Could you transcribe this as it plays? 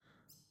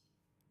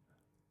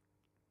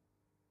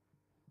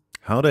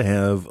How to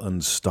have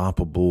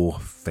unstoppable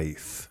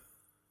faith.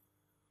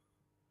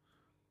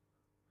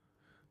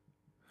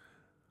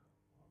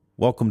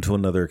 Welcome to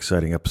another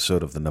exciting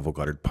episode of the Neville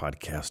Goddard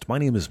podcast. My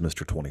name is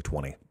Mr.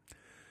 2020,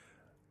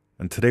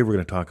 and today we're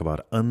going to talk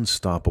about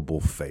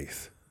unstoppable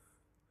faith.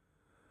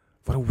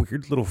 What a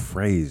weird little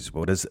phrase,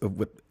 but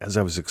as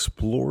I was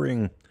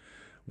exploring,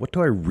 what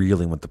do I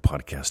really want the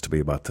podcast to be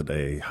about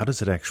today? How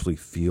does it actually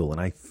feel? And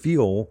I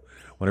feel,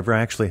 whenever I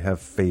actually have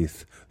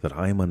faith, that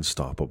I am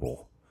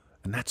unstoppable.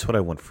 And that's what I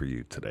want for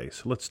you today.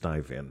 So let's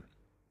dive in.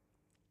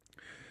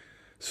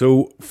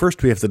 So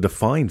first we have to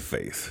define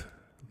faith.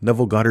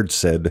 Neville Goddard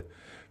said,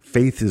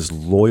 faith is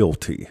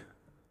loyalty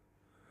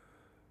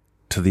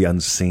to the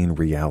unseen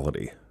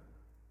reality.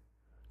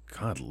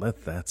 God,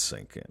 let that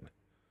sink in.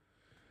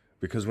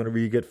 Because whenever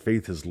you get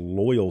faith is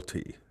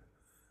loyalty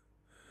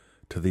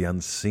to the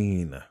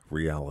unseen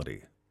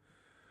reality,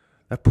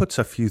 that puts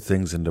a few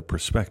things into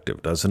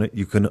perspective, doesn't it?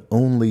 You can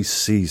only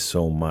see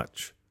so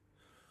much.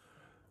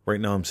 Right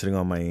now I'm sitting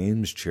on my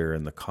Ames chair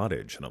in the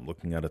cottage and I'm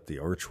looking out at the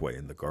archway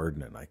in the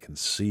garden, and I can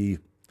see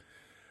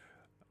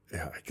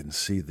the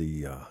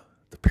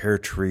pear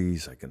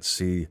trees, I can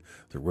see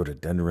the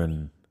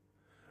rhododendron,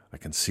 I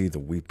can see the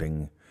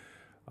weeping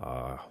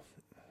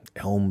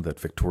elm that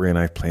Victoria and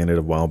I planted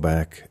a while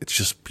back. It's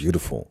just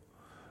beautiful.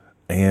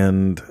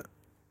 But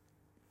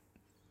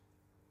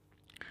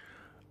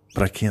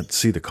I can't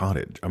see the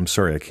cottage. I'm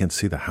sorry, I can't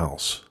see the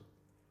house.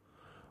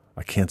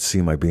 I can't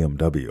see my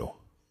BMW.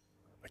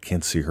 I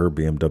can't see her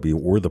BMW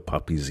or the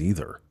puppies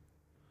either.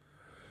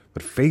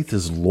 But faith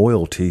is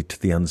loyalty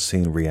to the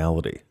unseen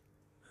reality.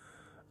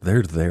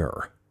 They're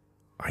there.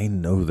 I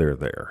know they're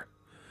there.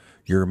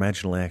 Your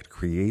imaginal act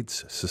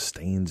creates,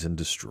 sustains, and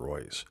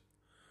destroys.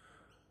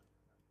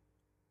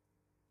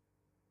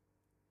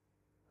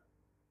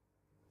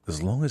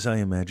 As long as I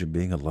imagine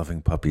being a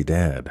loving puppy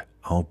dad,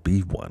 I'll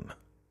be one.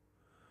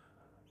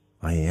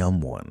 I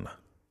am one.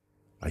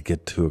 I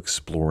get to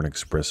explore and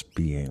express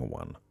being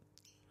one.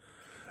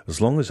 As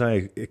long as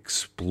I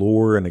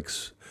explore and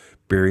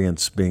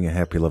experience being a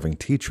happy, loving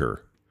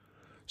teacher,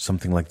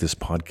 something like this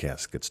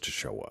podcast gets to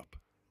show up.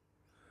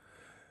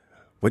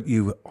 What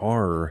you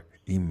are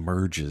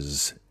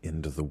emerges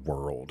into the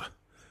world.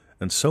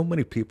 And so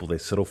many people, they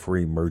settle for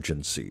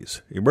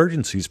emergencies.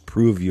 Emergencies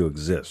prove you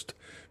exist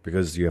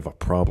because you have a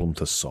problem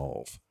to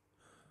solve.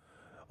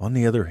 On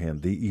the other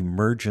hand,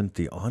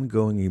 the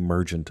ongoing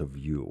emergent of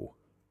you,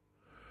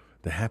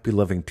 the happy,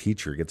 loving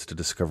teacher gets to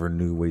discover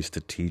new ways to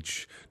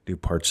teach, new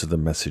parts of the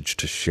message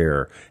to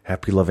share.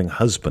 Happy, loving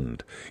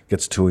husband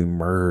gets to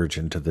emerge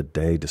into the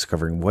day,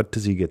 discovering what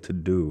does he get to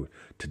do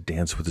to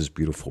dance with his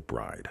beautiful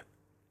bride.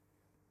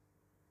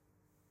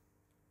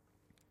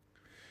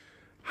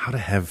 How to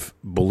have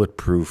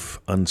bulletproof,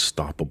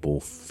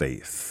 unstoppable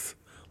faith.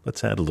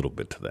 Let's add a little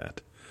bit to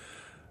that.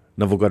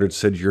 Neville Goddard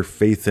said, your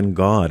faith in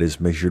God is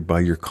measured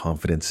by your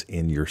confidence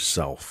in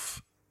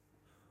yourself.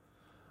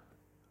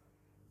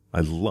 I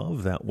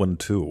love that one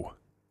too.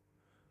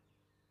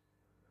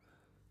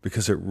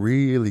 Because it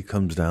really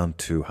comes down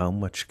to how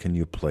much can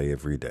you play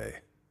every day.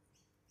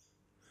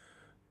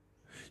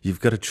 You've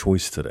got a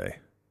choice today.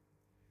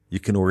 You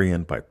can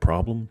orient by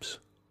problems,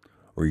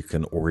 or you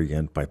can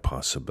orient by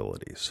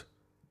possibilities.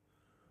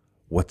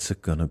 What's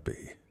it going to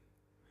be?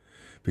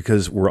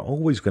 Because we're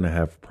always going to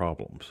have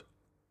problems.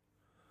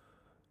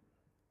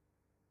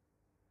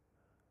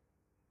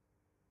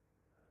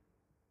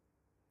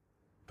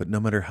 But no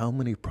matter how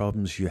many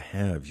problems you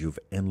have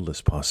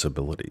endless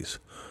possibilities.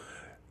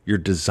 Your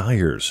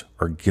desires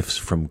are gifts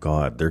from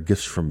God. They're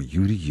gifts from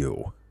you to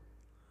you.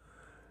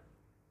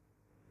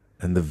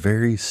 And the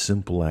very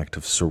simple act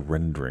of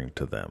surrendering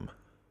to them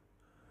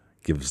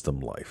gives them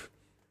life.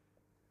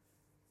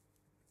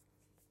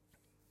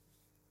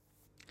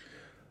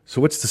 So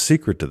what's the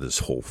secret to this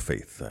whole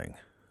faith thing?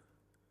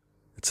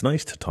 It's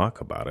nice to talk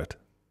about it,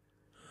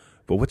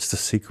 but what's the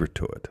secret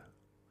to it?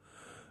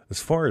 As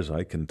far as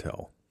I can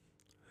tell,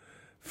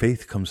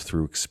 faith comes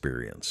through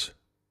experience.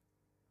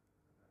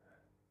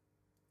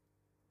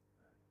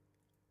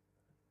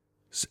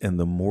 And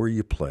the more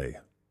you play,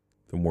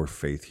 the more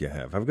faith you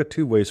have. I've got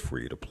two ways for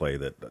you to play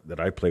that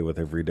I play with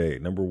every day.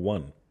 Number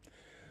one,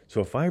 so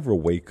if I ever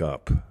wake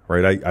up,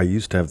 right, I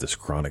used to have this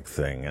chronic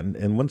thing,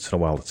 and once in a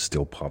while it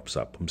still pops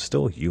up. I'm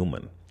still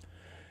human.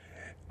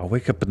 I'll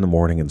wake up in the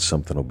morning and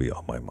something will be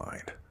on my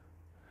mind.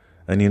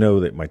 And you know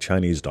that my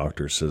Chinese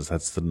doctor says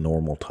that's the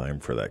normal time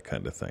for that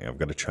kind of thing. I've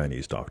got a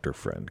Chinese doctor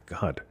friend.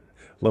 God,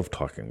 love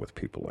talking with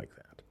people like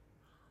that.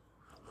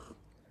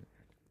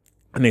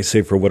 And they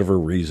say for whatever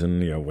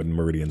reason, when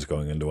meridian's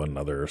going into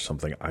another or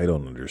something, I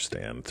don't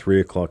understand. 3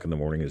 o'clock in the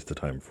morning is the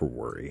time for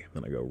worry.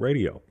 And I go,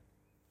 radio.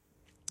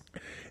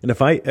 And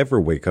if I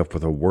ever wake up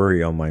with a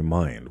worry on my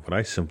mind, what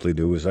I simply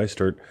do is I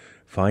start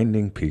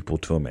finding people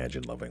to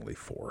imagine lovingly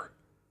for.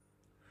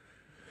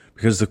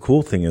 Because the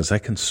cool thing is I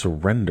can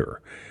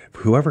surrender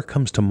whoever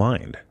comes to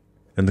mind.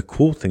 And the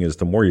cool thing is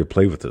the more you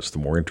play with this, the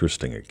more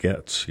interesting it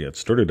gets. It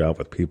started out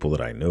with people that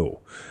I knew.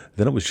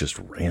 Then it was just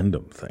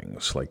random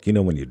things. Like,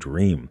 when you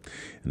dream,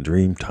 in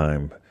dream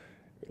time,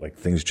 like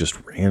things just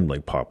randomly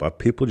pop up.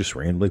 People just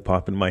randomly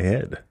pop in my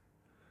head.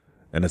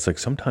 And it's like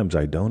sometimes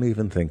I don't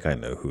even think I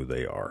know who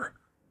they are.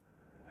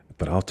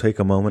 But I'll take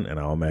a moment and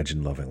I'll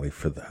imagine lovingly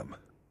for them.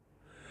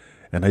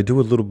 And I do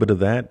a little bit of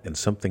that and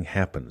something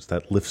happens.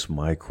 That lifts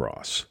my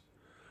cross.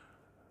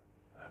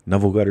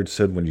 Neville Goddard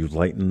said, when you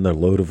lighten the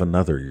load of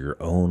another, your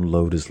own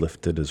load is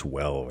lifted as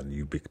well, and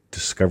you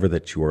discover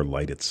that you are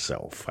light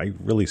itself. I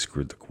really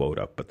screwed the quote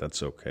up, but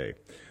that's okay.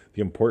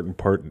 The important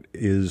part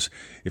is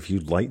if you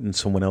lighten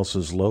someone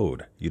else's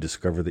load, you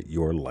discover that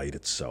you are light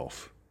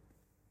itself.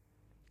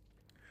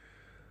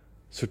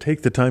 So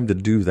take the time to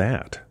do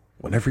that.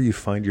 Whenever you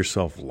find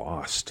yourself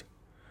lost,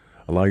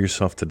 allow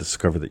yourself to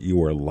discover that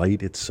you are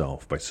light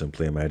itself by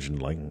simply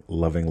imagining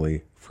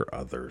lovingly for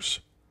others.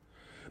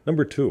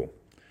 Number 2.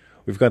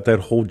 We've got that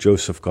whole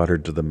Joseph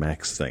Goddard to the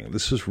max thing.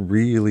 This is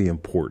really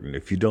important.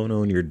 If you don't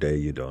own your day,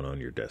 you don't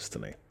own your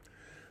destiny.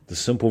 The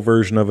simple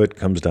version of it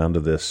comes down to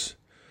this.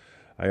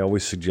 I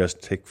always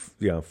suggest take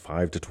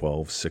 5 to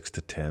 12, 6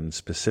 to 10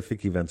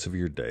 specific events of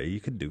your day. You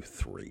could do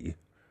 3,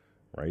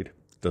 right?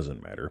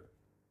 Doesn't matter.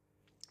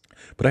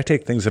 But I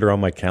take things that are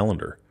on my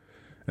calendar.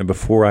 And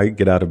before I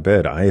get out of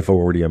bed, I have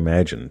already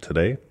imagined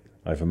today.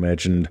 I've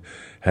imagined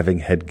having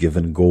had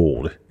given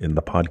gold in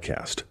the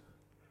podcast.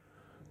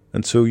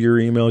 And so your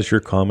emails,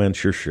 your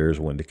comments, your shares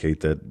will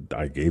indicate that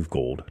I gave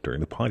gold during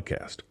the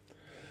podcast.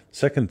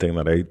 Second thing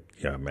that I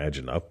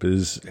imagine up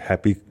is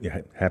happy,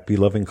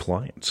 loving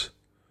clients.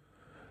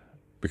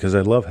 Because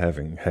I love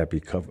having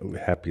happy,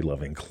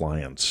 loving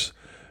clients,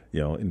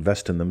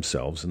 invest in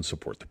themselves and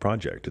support the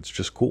project. It's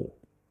just cool.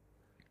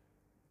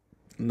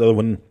 Another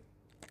one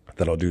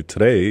that I'll do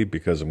today,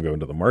 because I'm going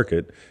to the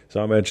market, is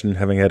I imagine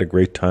having had a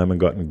great time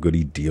and gotten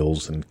goodie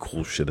deals and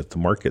cool shit at the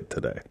market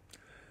today.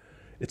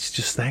 It's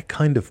just that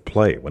kind of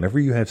play. Whenever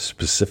you have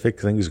specific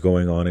things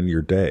going on in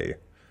your day,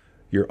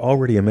 you're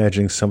already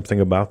imagining something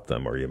about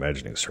them. Are you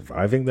imagining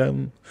surviving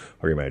them?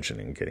 Are you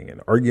imagining getting in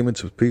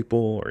arguments with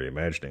people? Are you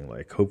imagining,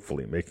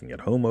 hopefully making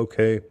it home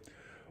okay?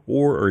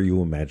 Or are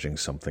you imagining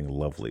something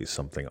lovely,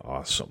 something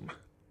awesome?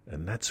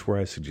 And that's where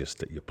I suggest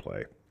that you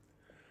play.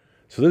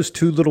 So those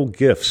 2 little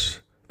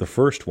gifts, the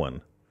first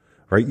one,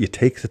 right? You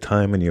take the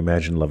time and you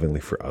imagine lovingly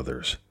for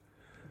others.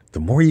 The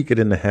more you get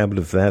in the habit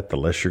of that, the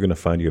less you're going to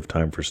find you have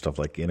time for stuff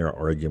like inner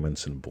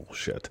arguments and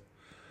bullshit.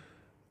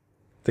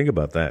 Think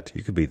about that.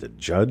 You could be the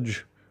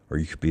judge or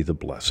you could be the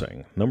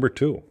blessing. Number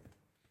 2,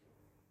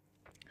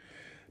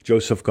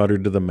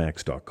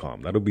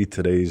 josephgoddardtothemax.com. That'll be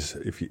today's,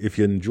 if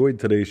you enjoyed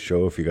today's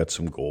show, if you got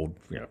some gold,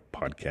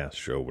 podcast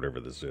show,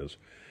 whatever this is.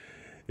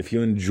 If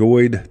you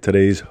enjoyed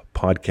today's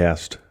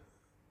podcast,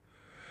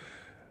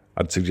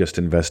 I'd suggest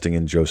investing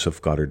in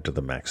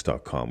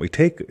josephgoddardtothemax.com. We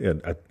take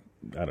an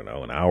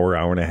hour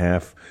and a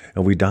half,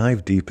 and we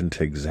dive deep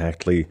into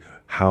exactly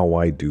how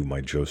I do my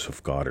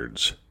Joseph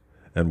Goddards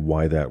and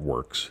why that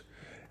works.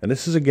 And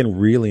this is, again,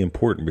 really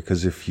important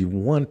because if you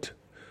want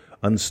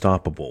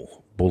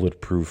unstoppable,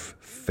 bulletproof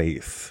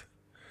faith,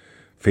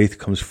 faith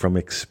comes from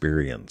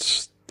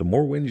experience. The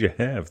more wins you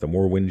have, the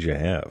more wins you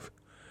have.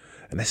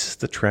 And this is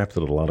the trap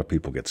that a lot of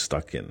people get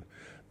stuck in.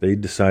 They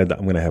decide that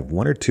I'm going to have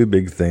 1 or 2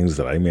 big things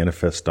that I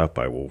manifest up.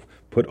 I will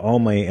put all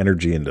my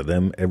energy into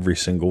them every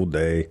single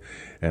day,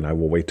 and I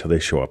will wait till they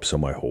show up so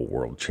my whole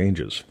world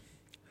changes.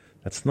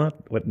 That's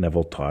not what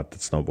Neville taught.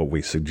 That's not what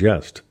we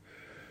suggest.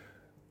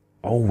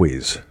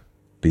 Always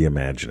be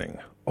imagining.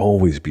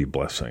 Always be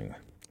blessing.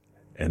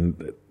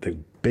 And the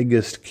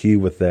biggest key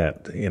with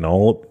that in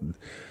all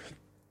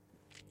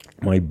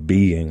my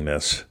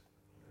beingness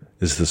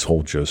is this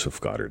whole Joseph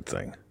Goddard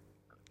thing.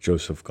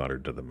 Joseph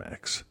Goddard to the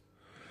max.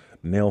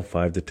 Nail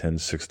 5 to 10,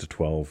 6 to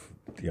 12.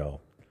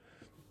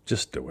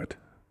 Just do it.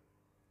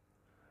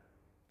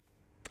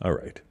 All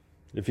right.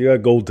 If you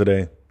got gold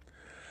today,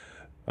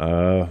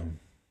 let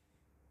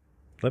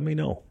me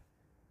know.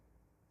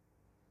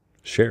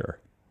 Share,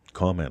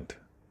 comment,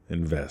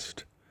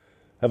 invest.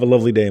 Have a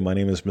lovely day. My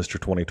name is Mr.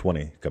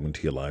 2020, coming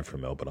to you live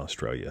from Melbourne,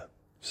 Australia.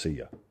 See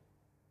ya.